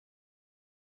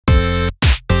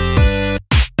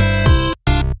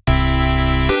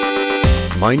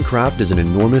Minecraft is an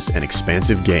enormous and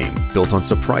expansive game built on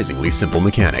surprisingly simple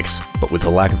mechanics, but with the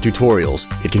lack of tutorials,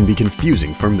 it can be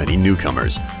confusing for many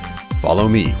newcomers. Follow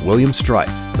me, William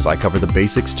Strife, as I cover the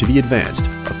basics to the advanced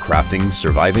of crafting,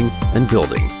 surviving, and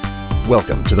building.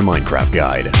 Welcome to the Minecraft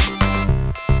Guide.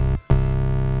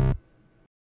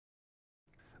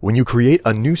 When you create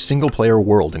a new single-player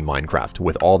world in Minecraft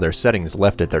with all their settings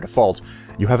left at their default,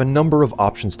 you have a number of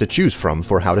options to choose from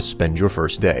for how to spend your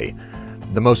first day.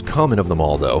 The most common of them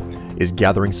all, though, is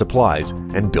gathering supplies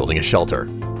and building a shelter.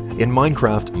 In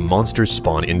Minecraft, monsters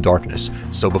spawn in darkness,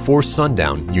 so before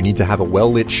sundown, you need to have a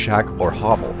well-lit shack or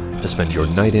hovel to spend your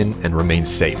night in and remain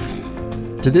safe.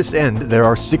 To this end, there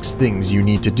are 6 things you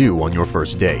need to do on your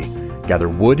first day. Gather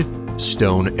wood,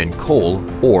 stone, and coal,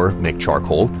 or make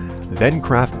charcoal, then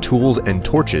craft tools and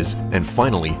torches, and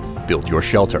finally, build your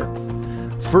shelter.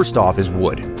 First off is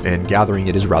wood, and gathering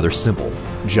it is rather simple.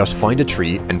 Just find a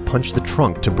tree and punch the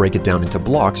trunk to break it down into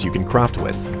blocks you can craft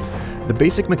with. The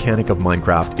basic mechanic of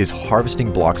Minecraft is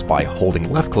harvesting blocks by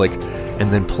holding left click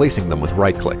and then placing them with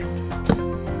right click.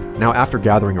 Now after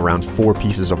gathering around 4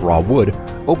 pieces of raw wood,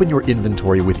 open your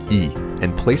inventory with E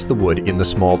and place the wood in the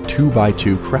small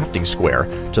 2x2 crafting square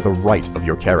to the right of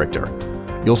your character.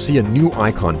 You'll see a new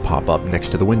icon pop up next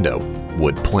to the window,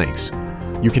 wood planks.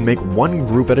 You can make one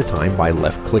group at a time by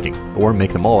left clicking, or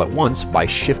make them all at once by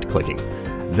shift clicking.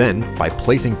 Then, by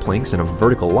placing planks in a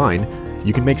vertical line,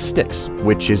 you can make sticks,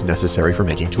 which is necessary for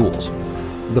making tools.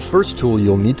 The first tool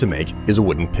you'll need to make is a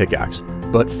wooden pickaxe,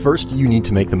 but first you need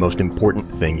to make the most important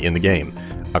thing in the game,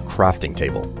 a crafting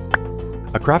table.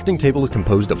 A crafting table is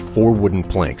composed of 4 wooden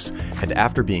planks, and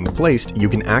after being placed, you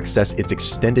can access its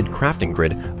extended crafting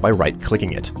grid by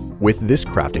right-clicking it. With this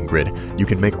crafting grid, you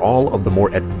can make all of the more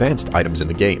advanced items in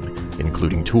the game,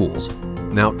 including tools.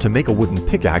 Now, to make a wooden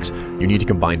pickaxe, you need to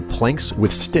combine planks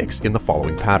with sticks in the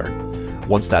following pattern.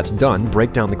 Once that's done,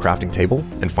 break down the crafting table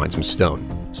and find some stone.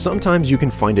 Sometimes you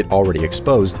can find it already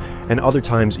exposed, and other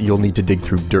times you'll need to dig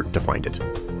through dirt to find it.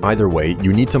 Either way,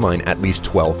 you need to mine at least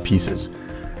 12 pieces.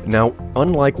 Now,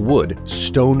 unlike wood,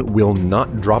 stone will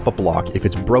not drop a block if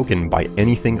it's broken by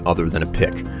anything other than a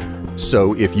pick.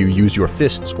 So if you use your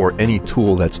fists or any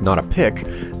tool that's not a pick,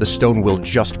 the stone will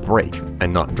just break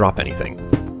and not drop anything.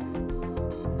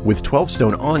 With 12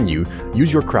 stone on you,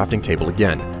 use your crafting table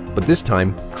again, but this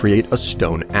time create a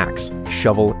stone axe,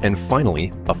 shovel, and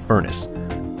finally, a furnace.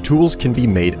 Tools can be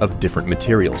made of different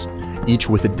materials, each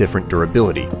with a different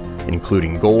durability,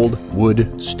 including gold,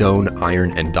 wood, stone,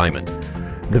 iron, and diamond.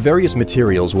 The various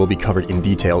materials will be covered in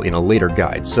detail in a later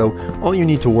guide, so all you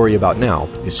need to worry about now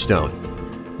is stone.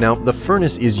 Now, the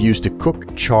furnace is used to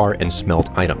cook, char, and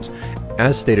smelt items.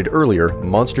 As stated earlier,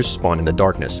 monsters spawn in the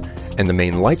darkness, and the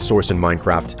main light source in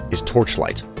Minecraft is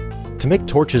torchlight. To make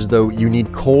torches, though, you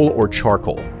need coal or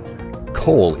charcoal.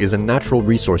 Coal is a natural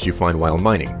resource you find while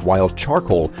mining, while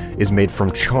charcoal is made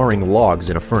from charring logs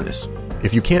in a furnace.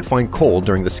 If you can't find coal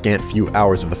during the scant few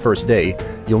hours of the first day,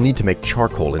 you'll need to make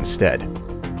charcoal instead.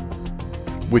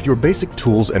 With your basic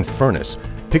tools and furnace,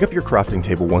 pick up your crafting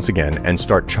table once again and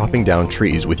start chopping down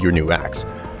trees with your new axe.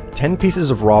 10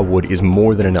 pieces of raw wood is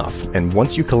more than enough, and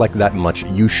once you collect that much,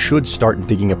 you should start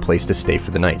digging a place to stay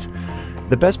for the night.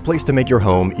 The best place to make your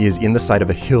home is in the side of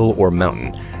a hill or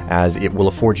mountain, as it will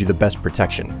afford you the best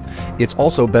protection. It's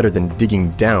also better than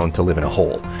digging down to live in a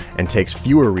hole, and takes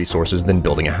fewer resources than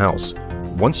building a house.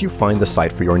 Once you find the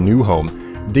site for your new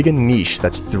home, dig a niche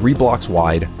that's 3 blocks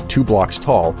wide, 2 blocks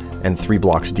tall, and 3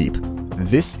 blocks deep.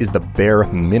 This is the bare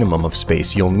minimum of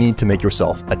space you'll need to make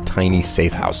yourself a tiny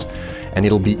safe house, and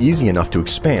it'll be easy enough to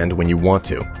expand when you want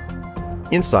to.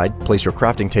 Inside, place your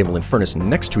crafting table and furnace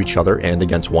next to each other and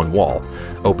against one wall.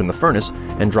 Open the furnace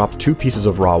and drop 2 pieces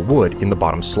of raw wood in the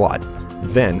bottom slot.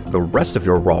 Then, the rest of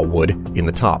your raw wood in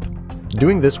the top.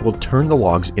 Doing this will turn the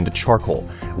logs into charcoal,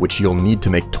 which you'll need to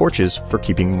make torches for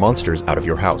keeping monsters out of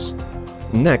your house.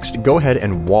 Next, go ahead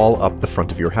and wall up the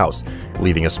front of your house,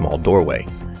 leaving a small doorway.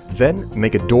 Then,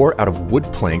 make a door out of wood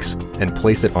planks and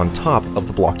place it on top of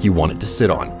the block you want it to sit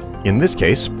on. In this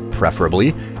case,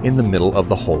 preferably in the middle of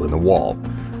the hole in the wall.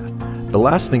 The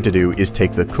last thing to do is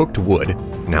take the cooked wood,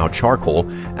 now charcoal,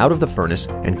 out of the furnace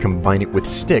and combine it with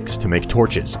sticks to make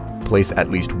torches. Place at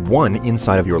least 1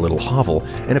 inside of your little hovel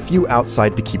and a few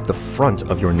outside to keep the front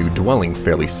of your new dwelling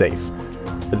fairly safe.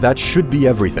 That should be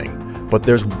everything, but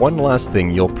there's one last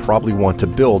thing you'll probably want to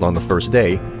build on the first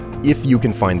day, if you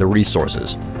can find the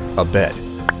resources: a bed.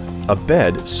 A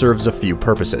bed serves a few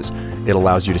purposes. It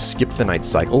allows you to skip the night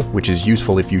cycle, which is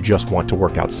useful if you just want to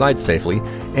work outside safely,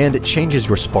 and it changes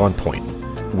your spawn point.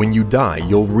 When you die,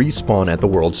 you'll respawn at the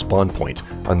world's spawn point,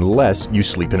 unless you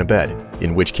sleep in a bed,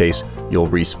 in which case you'll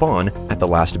respawn at the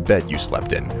last bed you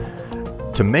slept in.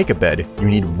 To make a bed, you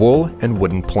need wool and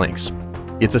wooden planks.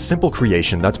 It's a simple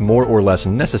creation that's more or less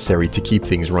necessary to keep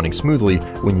things running smoothly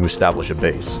when you establish a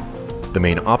base. The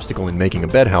main obstacle in making a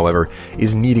bed, however,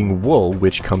 is needing wool,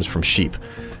 which comes from sheep.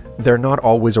 They're not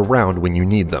always around when you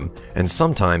need them, and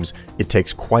sometimes it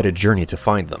takes quite a journey to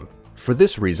find them. For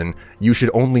this reason, you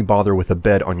should only bother with a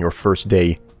bed on your first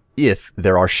day if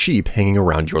there are sheep hanging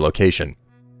around your location.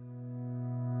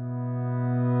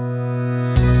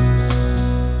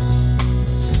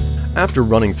 After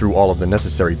running through all of the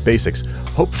necessary basics,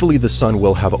 hopefully the sun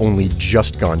will have only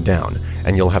just gone down,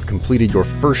 and you'll have completed your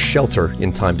first shelter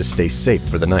in time to stay safe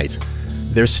for the night.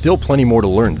 There's still plenty more to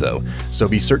learn though, so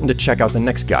be certain to check out the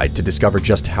next guide to discover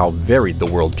just how varied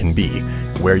the world can be,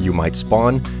 where you might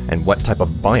spawn, and what type of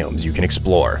biomes you can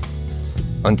explore.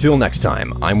 Until next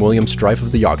time, I'm William Strife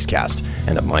of the Yogscast,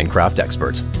 and a Minecraft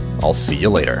expert. I'll see you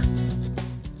later.